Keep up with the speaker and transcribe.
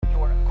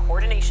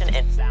stimulation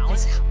and sound.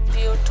 It's helped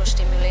you to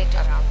stimulate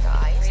around the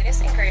eyes.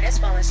 Latest and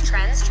greatest wellness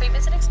trends,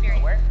 treatments, and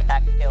experience.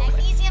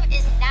 Magnesium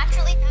is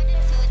naturally found in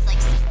foods like...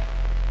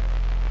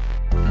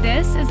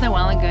 This is the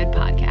Well and Good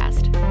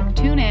podcast.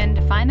 Tune in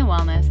to find the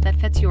wellness that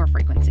fits your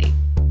frequency.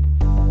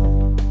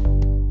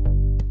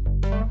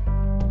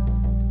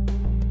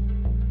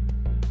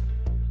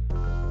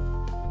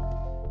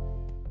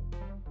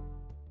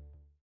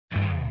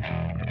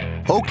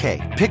 Okay,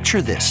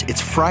 picture this.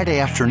 It's Friday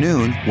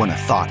afternoon when a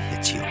thought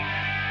hits you.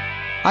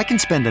 I can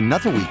spend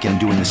another weekend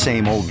doing the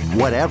same old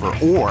whatever,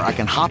 or I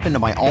can hop into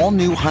my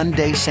all-new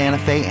Hyundai Santa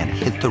Fe and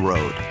hit the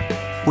road.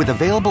 With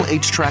available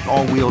H-Track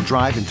all-wheel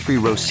drive and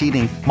 3-row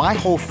seating, my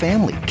whole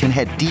family can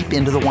head deep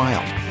into the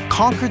wild.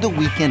 Conquer the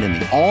weekend in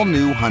the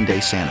all-new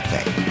Hyundai Santa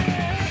Fe.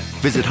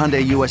 Visit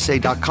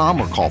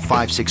HyundaiUSA.com or call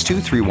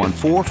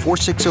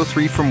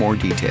 562-314-4603 for more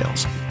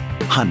details.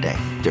 Hyundai,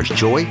 there's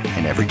joy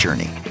in every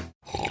journey.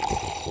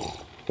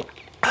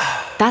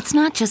 That's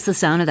not just the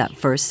sound of that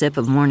first sip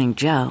of Morning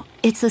Joe.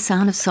 It's the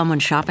sound of someone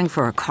shopping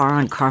for a car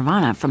on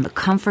Carvana from the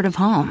comfort of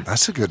home.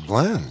 That's a good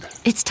blend.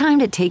 It's time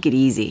to take it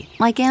easy,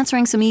 like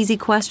answering some easy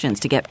questions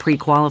to get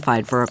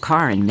pre-qualified for a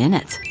car in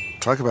minutes.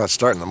 Talk about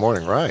starting the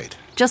morning right.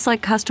 Just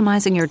like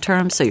customizing your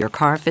terms so your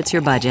car fits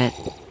your budget.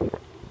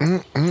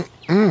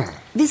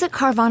 Visit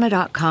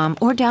Carvana.com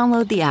or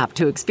download the app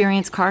to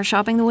experience car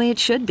shopping the way it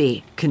should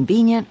be.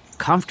 Convenient,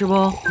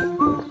 comfortable.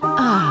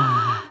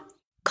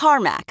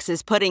 CarMax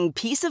is putting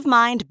peace of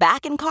mind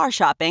back in car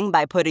shopping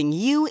by putting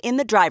you in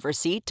the driver's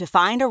seat to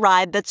find a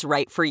ride that's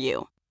right for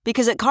you.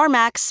 Because at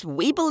CarMax,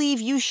 we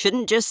believe you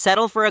shouldn't just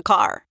settle for a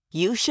car.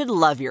 You should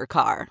love your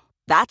car.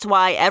 That's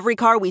why every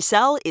car we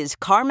sell is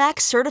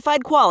CarMax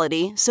certified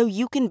quality, so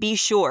you can be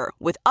sure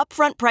with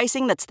upfront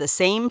pricing that's the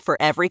same for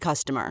every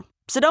customer.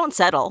 So don't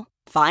settle.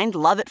 Find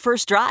love at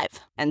first drive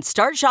and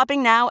start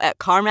shopping now at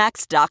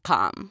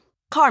CarMax.com.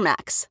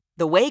 CarMax,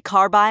 the way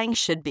car buying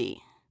should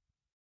be.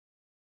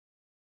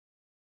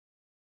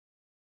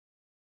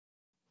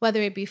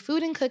 Whether it be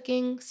food and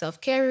cooking,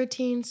 self-care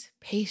routines,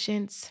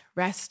 patience,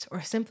 rest,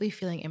 or simply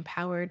feeling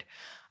empowered,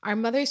 our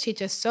mothers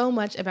teach us so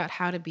much about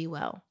how to be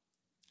well.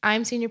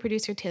 I'm senior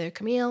producer Taylor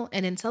Camille,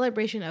 and in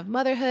celebration of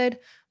motherhood,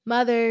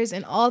 mothers,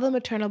 and all the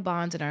maternal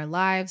bonds in our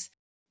lives,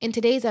 in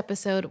today's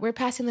episode, we're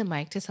passing the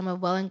mic to some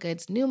of Well and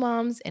Good's new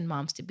moms and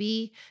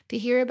moms-to-be to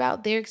hear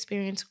about their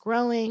experience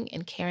growing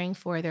and caring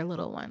for their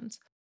little ones,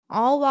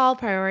 all while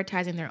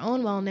prioritizing their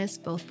own wellness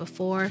both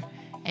before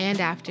and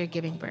after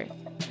giving birth.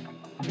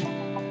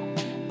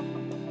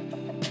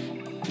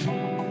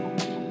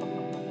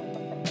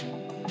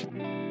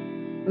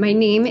 My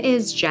name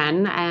is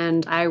Jen,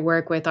 and I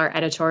work with our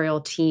editorial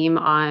team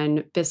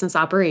on business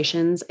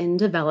operations and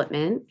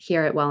development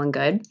here at Well and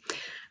Good.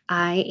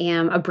 I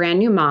am a brand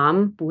new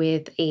mom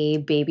with a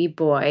baby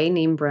boy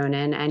named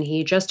Ronan, and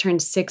he just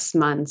turned 6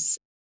 months.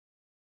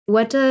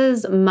 What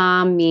does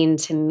mom mean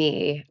to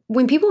me?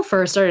 When people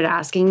first started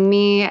asking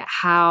me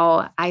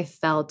how I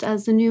felt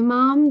as a new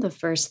mom, the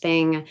first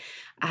thing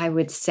I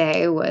would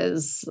say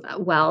was,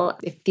 well,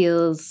 it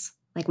feels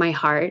like my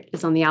heart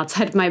is on the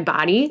outside of my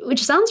body,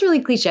 which sounds really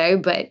cliche,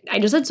 but I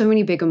just had so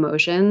many big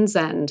emotions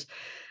and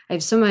I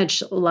have so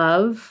much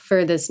love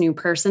for this new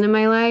person in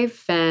my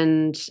life,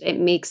 and it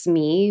makes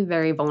me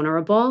very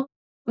vulnerable.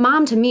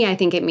 Mom, to me, I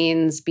think it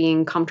means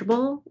being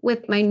comfortable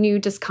with my new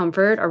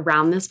discomfort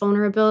around this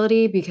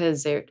vulnerability,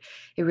 because it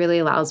really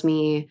allows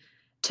me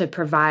to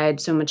provide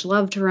so much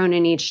love to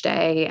Ronan each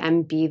day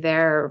and be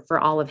there for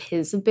all of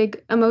his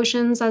big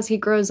emotions as he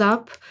grows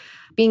up.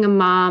 Being a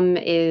mom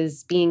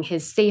is being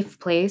his safe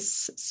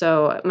place,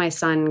 so my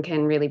son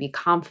can really be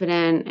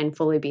confident and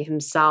fully be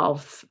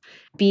himself.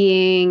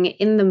 Being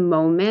in the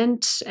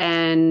moment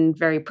and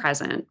very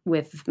present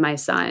with my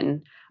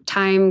son.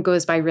 Time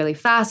goes by really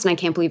fast, and I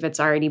can't believe it's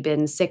already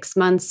been 6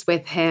 months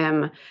with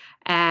him.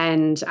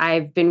 And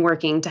I've been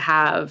working to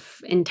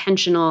have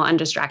intentional,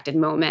 undistracted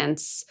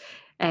moments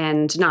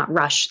and not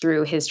rush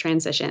through his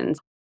transitions.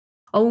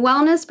 A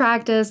wellness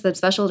practice that's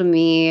special to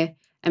me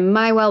and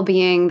my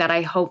well-being that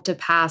I hope to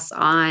pass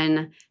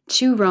on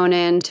to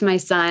Ronan, to my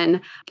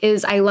son,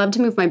 is I love to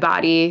move my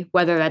body,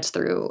 whether that's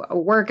through a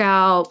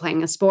workout,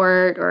 playing a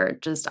sport, or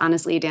just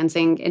honestly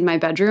dancing in my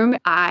bedroom.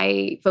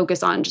 I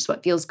focus on just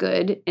what feels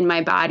good in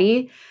my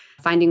body,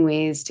 finding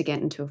ways to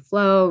get into a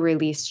flow,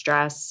 release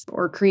stress,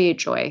 or create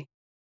joy.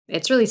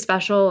 It's really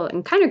special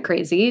and kind of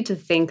crazy to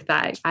think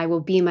that I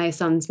will be my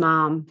son's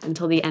mom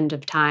until the end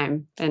of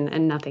time,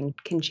 and nothing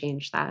can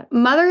change that.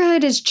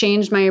 Motherhood has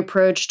changed my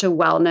approach to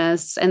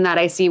wellness, and that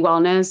I see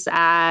wellness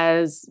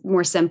as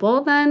more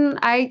simple than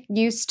I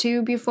used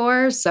to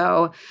before.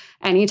 So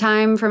any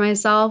time for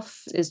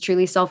myself is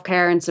truly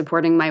self-care and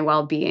supporting my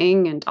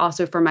well-being, and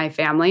also for my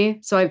family.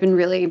 So I've been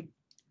really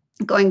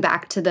going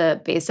back to the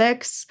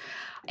basics.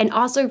 And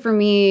also for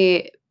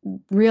me,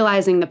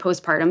 realizing the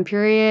postpartum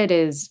period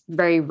is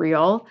very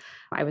real.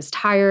 I was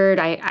tired.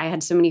 I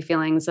had so many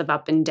feelings of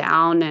up and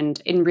down,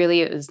 and really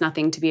it was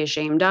nothing to be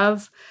ashamed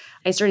of.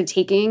 I started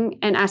taking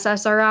an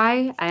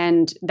SSRI,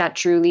 and that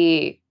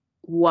truly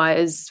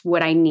was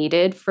what I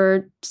needed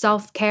for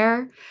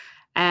self-care.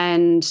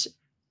 And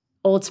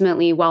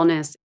ultimately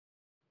wellness?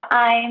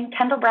 I'm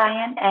Kendall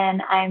Bryant,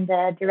 and I'm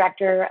the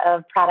Director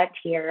of Product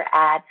here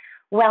at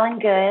Well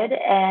and Good,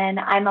 and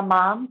I'm a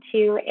mom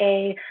to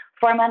a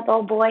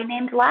 4-month-old boy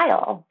named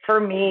Lyle. For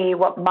me,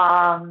 what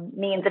mom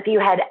means, if you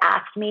had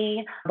asked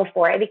me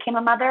before I became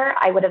a mother,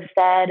 I would have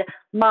said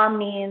mom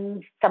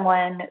means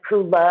someone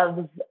who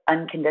loves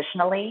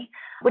unconditionally,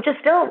 which is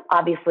still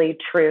obviously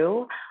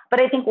true.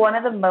 But I think one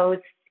of the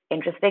most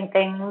interesting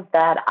things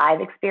that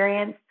I've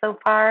experienced so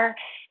far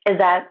is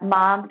that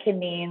mom can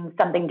mean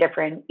something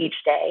different each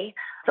day.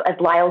 So as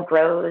Lyle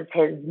grows,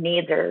 his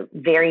needs are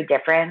very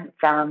different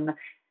from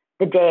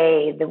the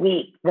day, the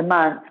week, the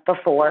month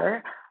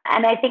before.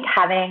 And I think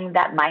having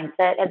that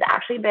mindset has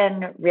actually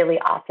been really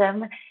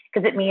awesome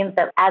because it means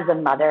that as a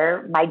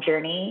mother, my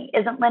journey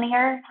isn't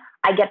linear.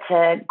 I get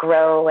to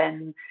grow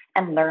and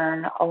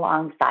learn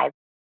alongside.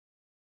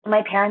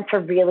 My parents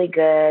are really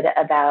good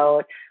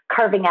about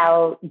carving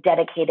out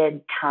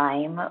dedicated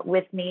time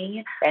with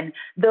me. And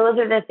those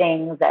are the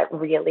things that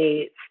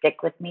really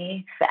stick with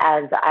me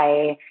as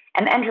I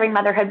am entering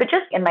motherhood, but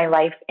just in my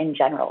life in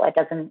general. It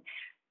doesn't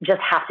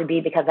just have to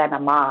be because I'm a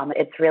mom.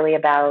 It's really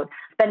about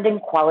spending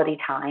quality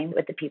time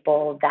with the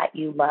people that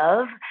you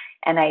love.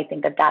 And I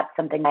think that that's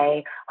something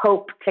I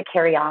hope to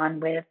carry on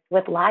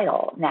with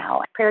Lyle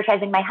now,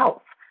 prioritizing my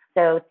health.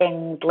 So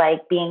things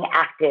like being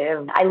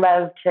active. I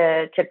love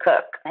to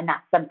cook, and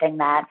that's something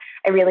that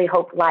I really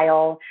hope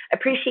Lyle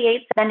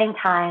appreciates, spending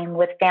time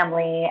with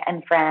family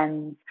and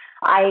friends.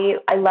 I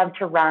love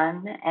to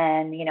run,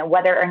 and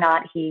whether or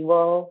not he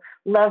will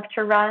love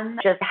to run,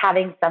 just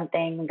having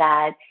something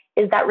that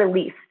is that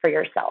release for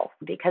yourself,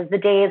 because the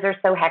days are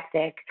so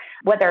hectic,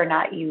 whether or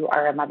not you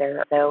are a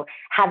mother. So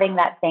having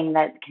that thing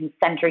that can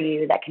center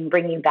you, that can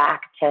bring you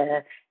back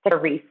to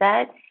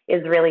reset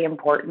is really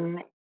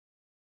important.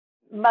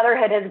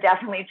 Motherhood has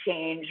definitely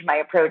changed my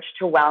approach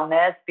to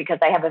wellness because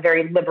I have a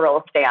very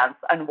liberal stance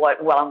on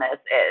what wellness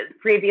is.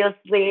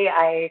 Previously,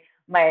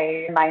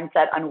 my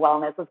mindset on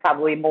wellness was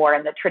probably more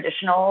in the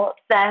traditional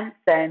sense,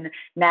 and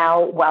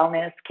now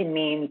wellness can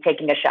mean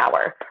taking a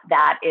shower.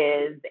 That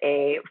is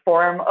a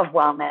form of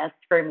wellness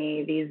for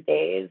me these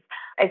days.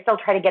 I still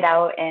try to get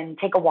out and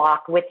take a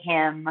walk with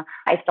him.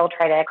 I still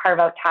try to carve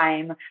out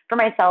time for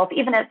myself,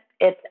 even if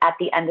it's at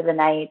the end of the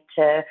night,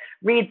 to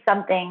read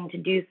something, to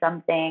do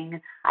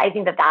something. I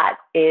think that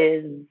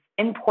is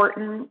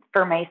important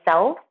for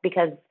myself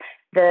because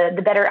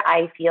the better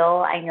I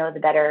feel, I know the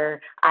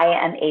better I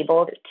am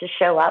able to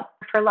show up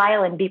for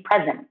Lyle and be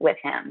present with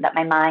him, that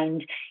my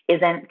mind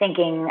isn't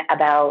thinking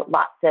about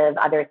lots of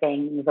other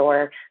things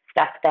or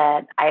stuff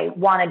that I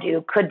want to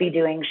do, could be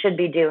doing, should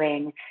be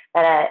doing,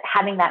 that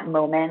having that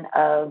moment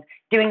of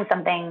doing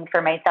something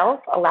for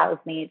myself allows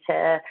me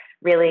to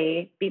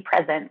really be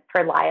present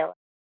for Lyle.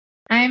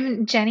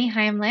 I'm Jenny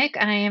Heimlich.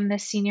 I am the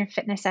senior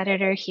fitness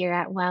editor here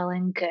at Well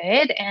and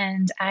Good,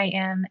 and I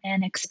am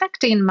an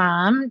expecting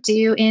mom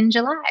due in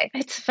July.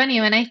 It's funny,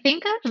 when I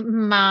think of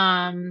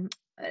mom,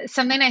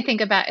 something I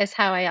think about is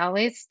how I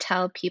always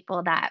tell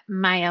people that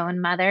my own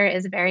mother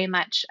is very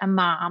much a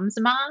mom's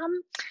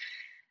mom.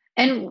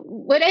 And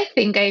what I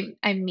think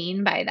I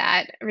mean by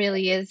that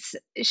really is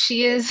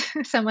she is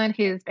someone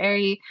who's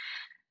very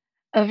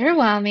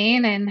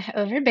overwhelming and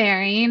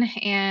overbearing,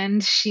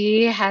 and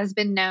she has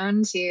been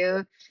known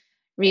to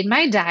read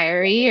my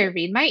diary or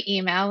read my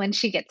email when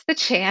she gets the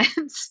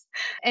chance.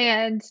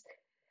 And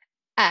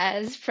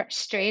as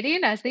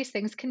frustrating as these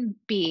things can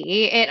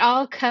be, it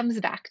all comes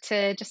back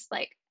to just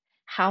like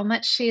how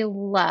much she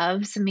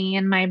loves me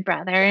and my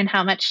brother and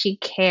how much she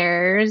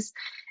cares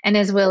and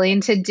is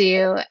willing to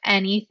do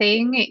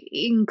anything,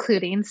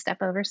 including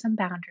step over some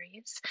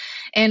boundaries,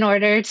 in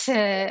order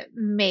to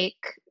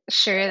make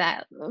sure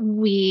that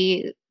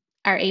we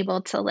are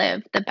able to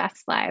live the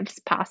best lives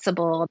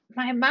possible.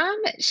 My mom,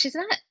 she's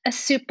not a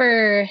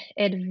super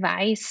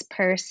advice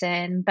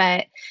person,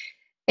 but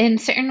in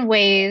certain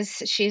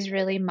ways, she's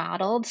really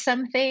modeled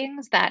some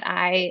things that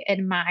I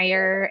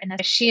admire.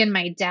 And she and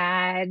my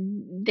dad,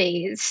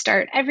 they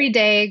start every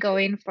day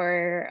going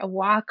for a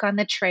walk on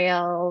the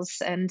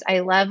trails. And I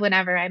love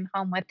whenever I'm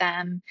home with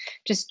them,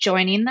 just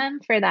joining them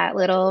for that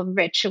little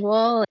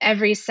ritual.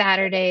 Every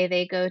Saturday,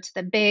 they go to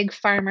the big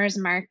farmers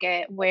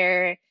market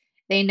where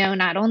they know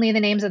not only the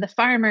names of the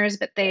farmers,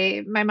 but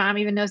my mom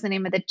even knows the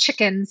name of the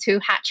chickens who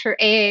hatch her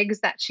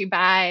eggs that she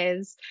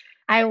buys.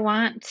 I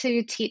want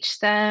to teach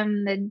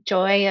them the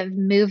joy of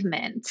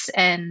movement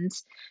and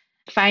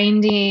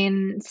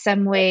finding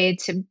some way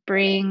to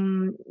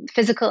bring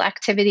physical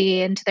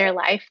activity into their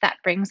life that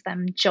brings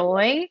them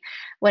joy,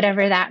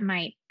 whatever that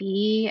might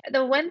be.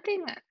 The one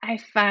thing I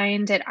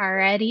find it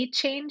already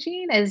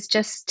changing is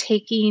just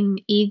taking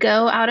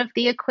ego out of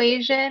the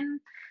equation.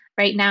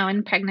 Right now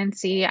in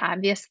pregnancy,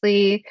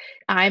 obviously,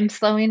 I'm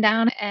slowing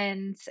down,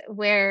 and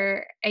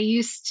where I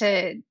used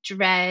to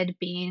dread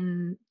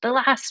being the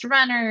last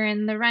runner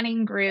in the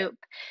running group,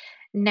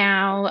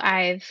 now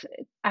I've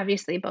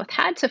obviously both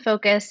had to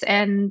focus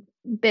and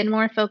been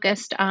more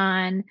focused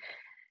on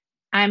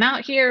I'm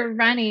out here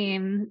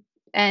running,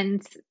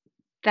 and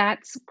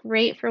that's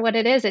great for what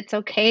it is. It's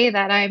okay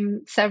that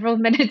I'm several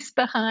minutes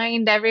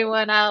behind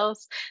everyone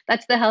else.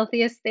 That's the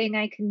healthiest thing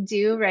I can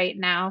do right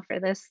now for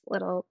this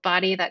little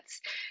body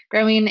that's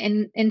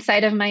growing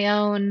inside of my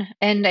own.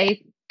 And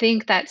I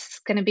think that's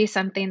going to be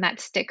something that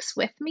sticks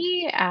with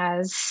me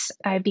as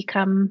I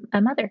become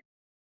a mother.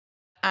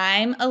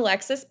 I'm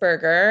Alexis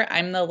Berger.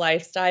 I'm the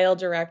lifestyle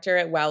director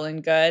at Well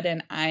and Good,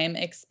 and I'm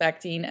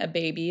expecting a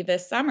baby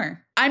this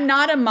summer. I'm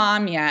not a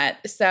mom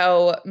yet,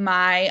 so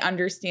my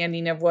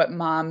understanding of what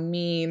mom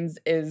means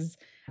is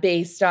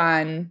based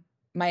on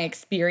my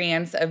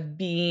experience of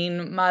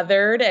being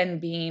mothered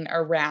and being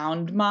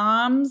around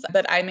moms.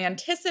 But I'm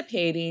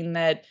anticipating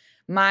that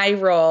my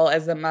role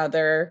as a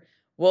mother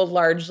will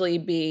largely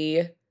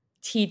be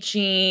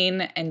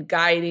teaching and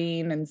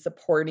guiding and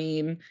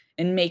supporting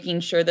and making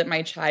sure that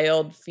my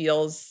child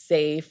feels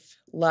safe,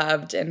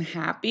 loved, and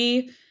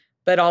happy,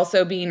 but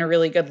also being a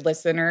really good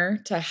listener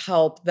to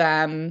help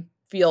them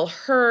feel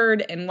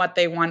heard and what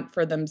they want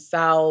for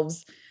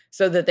themselves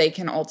so that they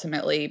can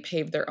ultimately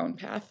pave their own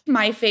path.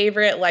 My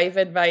favorite life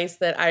advice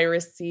that I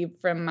received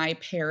from my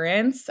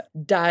parents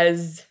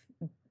does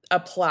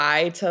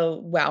apply to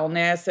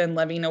wellness and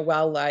living a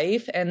well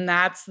life, and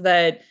that's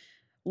that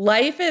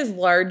life is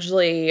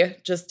largely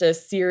just a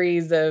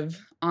series of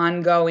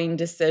ongoing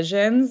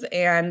decisions,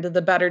 and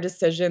the better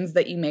decisions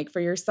that you make for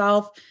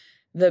yourself,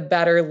 the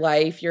better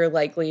life you're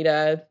likely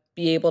to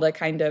be able to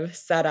kind of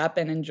set up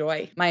and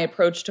enjoy. My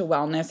approach to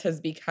wellness has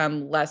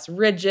become less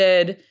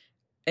rigid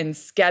and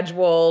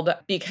scheduled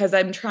because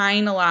I'm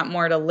trying a lot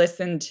more to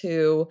listen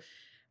to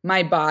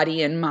my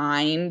body and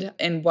mind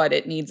and what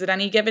it needs at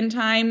any given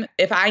time.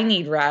 If I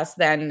need rest,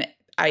 then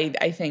I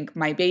think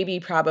my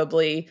baby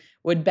probably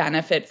would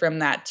benefit from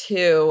that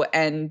too.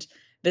 And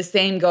the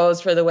same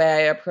goes for the way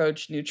I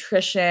approach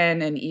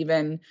nutrition and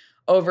even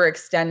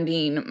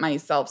overextending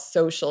myself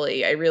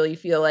socially. I really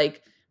feel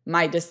like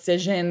my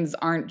decisions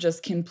aren't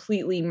just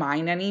completely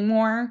mine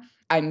anymore.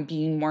 I'm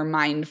being more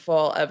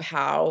mindful of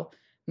how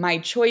my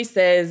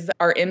choices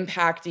are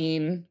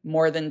impacting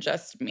more than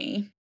just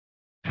me.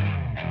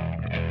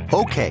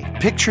 Okay,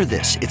 picture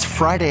this. It's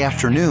Friday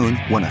afternoon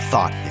when a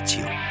thought hits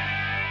you.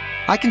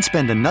 I can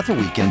spend another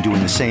weekend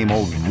doing the same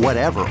old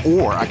whatever,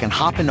 or I can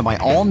hop into my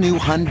all-new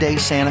Hyundai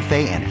Santa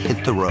Fe and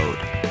hit the road.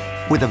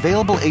 With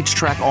available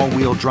H-Track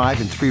all-wheel drive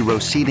and 3-row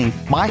seating,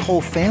 my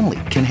whole family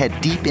can head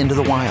deep into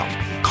the wild.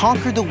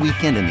 Conquer the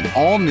weekend in the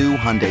all-new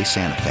Hyundai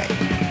Santa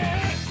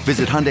Fe.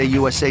 Visit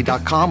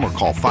HyundaiUSA.com or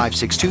call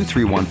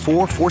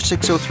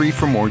 562-314-4603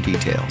 for more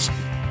details.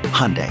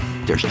 Hyundai,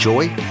 there's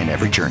joy in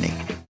every journey.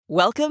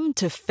 Welcome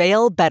to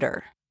Fail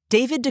Better,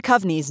 David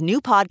Duchovny's new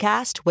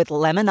podcast with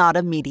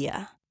Lemonada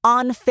Media.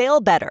 On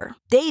Fail Better,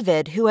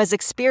 David, who has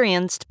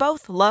experienced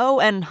both low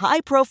and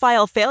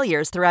high-profile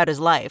failures throughout his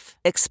life,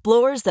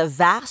 explores the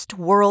vast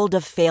world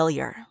of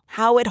failure,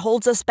 how it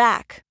holds us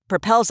back,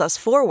 propels us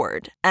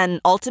forward, and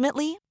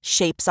ultimately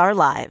shapes our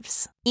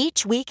lives.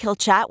 Each week he'll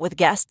chat with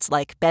guests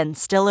like Ben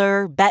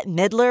Stiller, Bette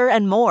Midler,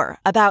 and more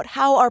about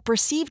how our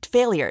perceived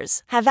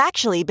failures have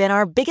actually been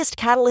our biggest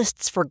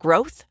catalysts for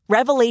growth,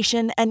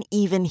 revelation, and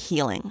even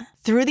healing.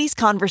 Through these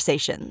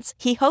conversations,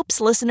 he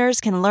hopes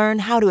listeners can learn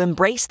how to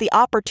embrace the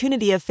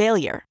opportunity of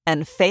failure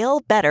and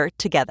fail better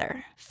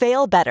together.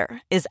 Fail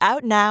Better is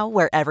out now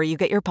wherever you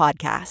get your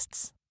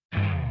podcasts.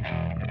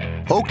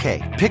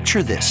 Okay,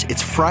 picture this.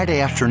 It's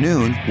Friday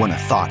afternoon when a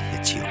thought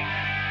hits you.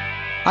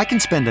 I can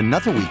spend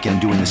another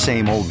weekend doing the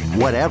same old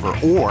whatever,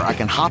 or I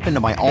can hop into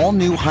my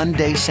all-new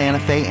Hyundai Santa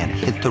Fe and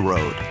hit the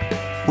road.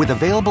 With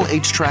available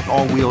H-Track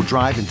all-wheel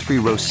drive and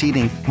 3-row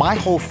seating, my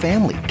whole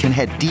family can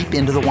head deep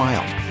into the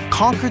wild.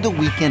 Conquer the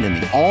weekend in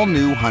the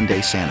all-new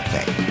Hyundai Santa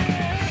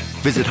Fe.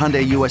 Visit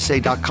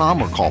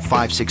HyundaiUSA.com or call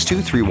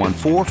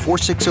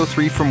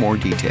 562-314-4603 for more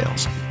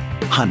details.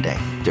 Hyundai,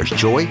 there's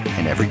joy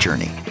in every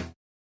journey.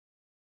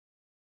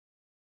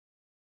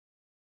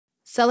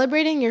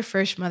 Celebrating your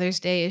first Mother's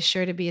Day is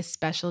sure to be a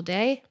special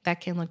day that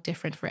can look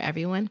different for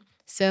everyone.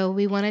 So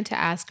we wanted to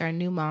ask our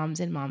new moms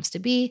and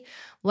moms-to-be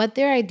what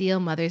their ideal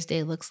Mother's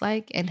Day looks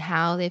like and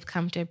how they've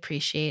come to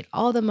appreciate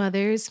all the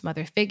mothers,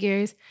 mother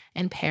figures,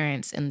 and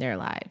parents in their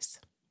lives.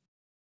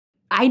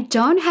 I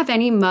don't have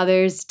any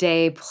Mother's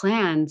Day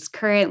plans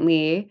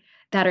currently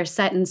that are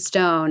set in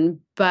stone,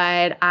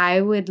 but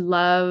I would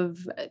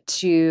love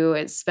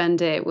to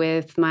spend it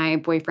with my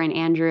boyfriend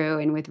Andrew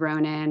and with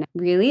Ronan.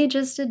 Really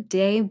just a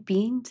day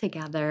being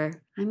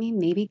together. I mean,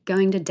 maybe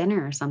going to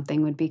dinner or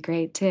something would be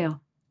great too.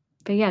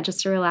 But yeah,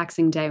 just a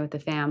relaxing day with the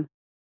fam.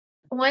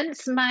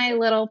 Once my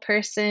little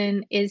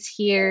person is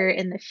here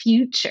in the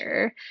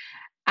future,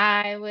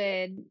 I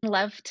would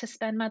love to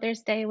spend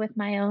Mother's Day with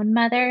my own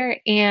mother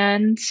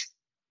and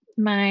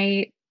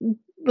my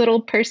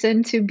little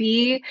person to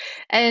be.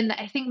 And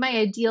I think my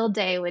ideal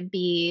day would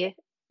be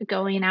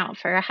going out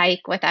for a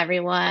hike with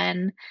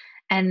everyone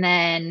and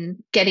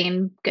then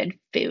getting good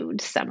food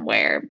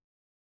somewhere.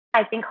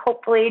 I think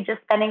hopefully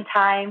just spending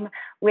time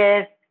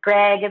with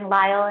Greg and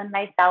Lyle and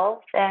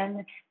myself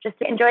and just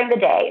enjoying the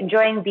day,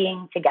 enjoying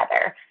being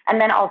together. And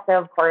then also,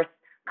 of course,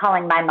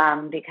 calling my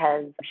mom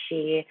because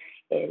she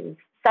is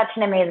such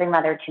an amazing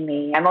mother to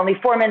me. I'm only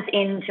 4 months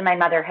into my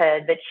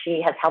motherhood, but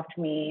she has helped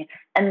me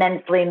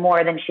immensely,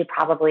 more than she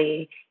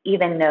probably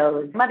even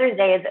knows. Mother's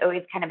Day is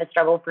always kind of a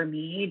struggle for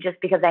me, just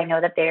because I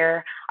know that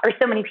there are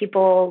so many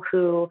people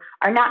who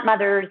are not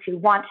mothers, who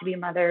want to be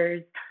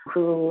mothers,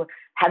 who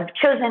have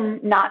chosen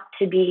not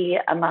to be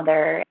a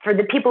mother. For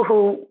the people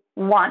who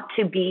want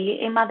to be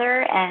a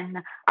mother and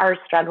are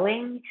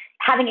struggling,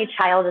 having a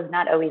child does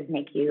not always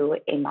make you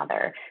a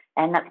mother.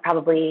 And that's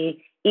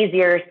probably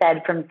easier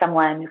said from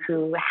someone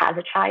who has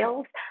a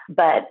child,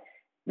 but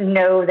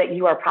know that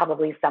you are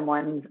probably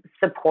someone's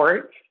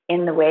support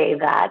in the way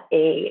that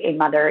a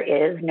mother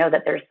is. Know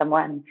that there's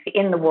someone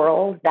in the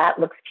world that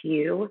looks to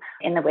you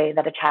in the way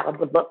that a child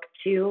would look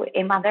to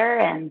a mother.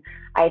 And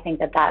I think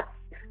that that's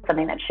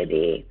something that should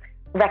be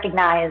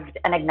recognized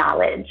and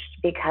acknowledged,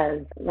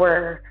 because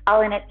we're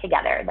all in it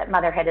together, that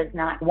motherhood is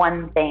not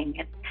one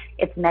thing,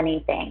 it's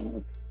many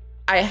things.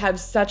 I have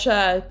such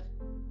a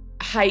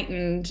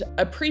heightened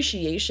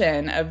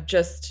appreciation of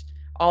just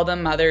all the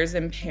mothers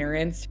and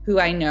parents who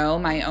I know,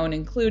 my own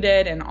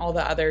included, and all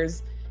the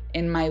others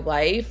in my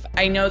life.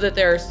 I know that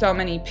there are so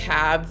many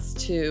paths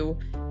to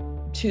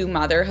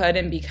motherhood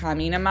and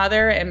becoming a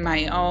mother, and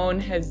my own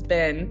has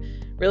been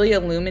really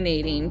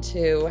illuminating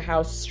to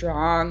how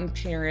strong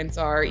parents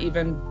are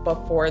even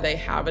before they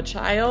have a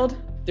child.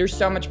 There's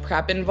so much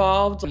prep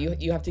involved.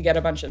 You have to get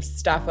a bunch of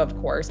stuff, of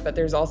course, but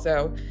there's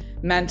also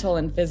mental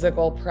and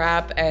physical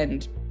prep,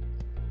 and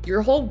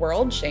your whole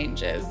world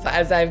changes.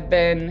 As I've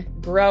been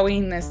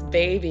growing this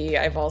baby,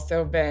 I've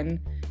also been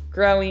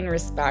growing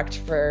respect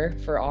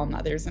for all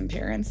mothers and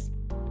parents.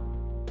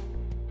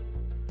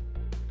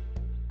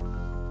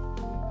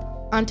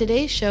 On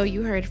today's show,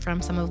 you heard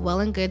from some of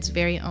Well and Good's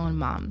very own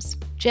moms,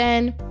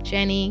 Jen,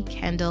 Jenny,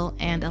 Kendall,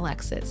 and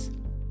Alexis.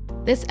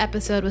 This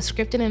episode was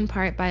scripted in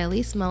part by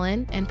Elise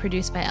Mullen and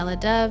produced by Ella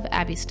Dove,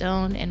 Abby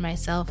Stone, and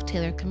myself,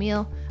 Taylor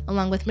Camille,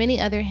 along with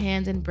many other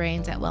hands and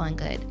brains at Well and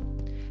Good.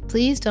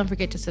 Please don't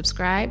forget to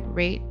subscribe,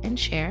 rate, and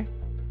share.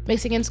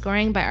 Mixing and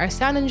scoring by our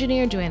sound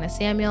engineer, Joanna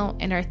Samuel,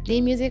 and our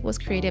theme music was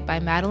created by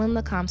Madeline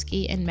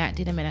Lakomsky and Matt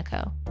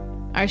DiDomenico.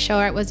 Our show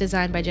art was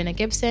designed by Jenna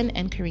Gibson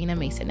and Karina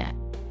Masonette.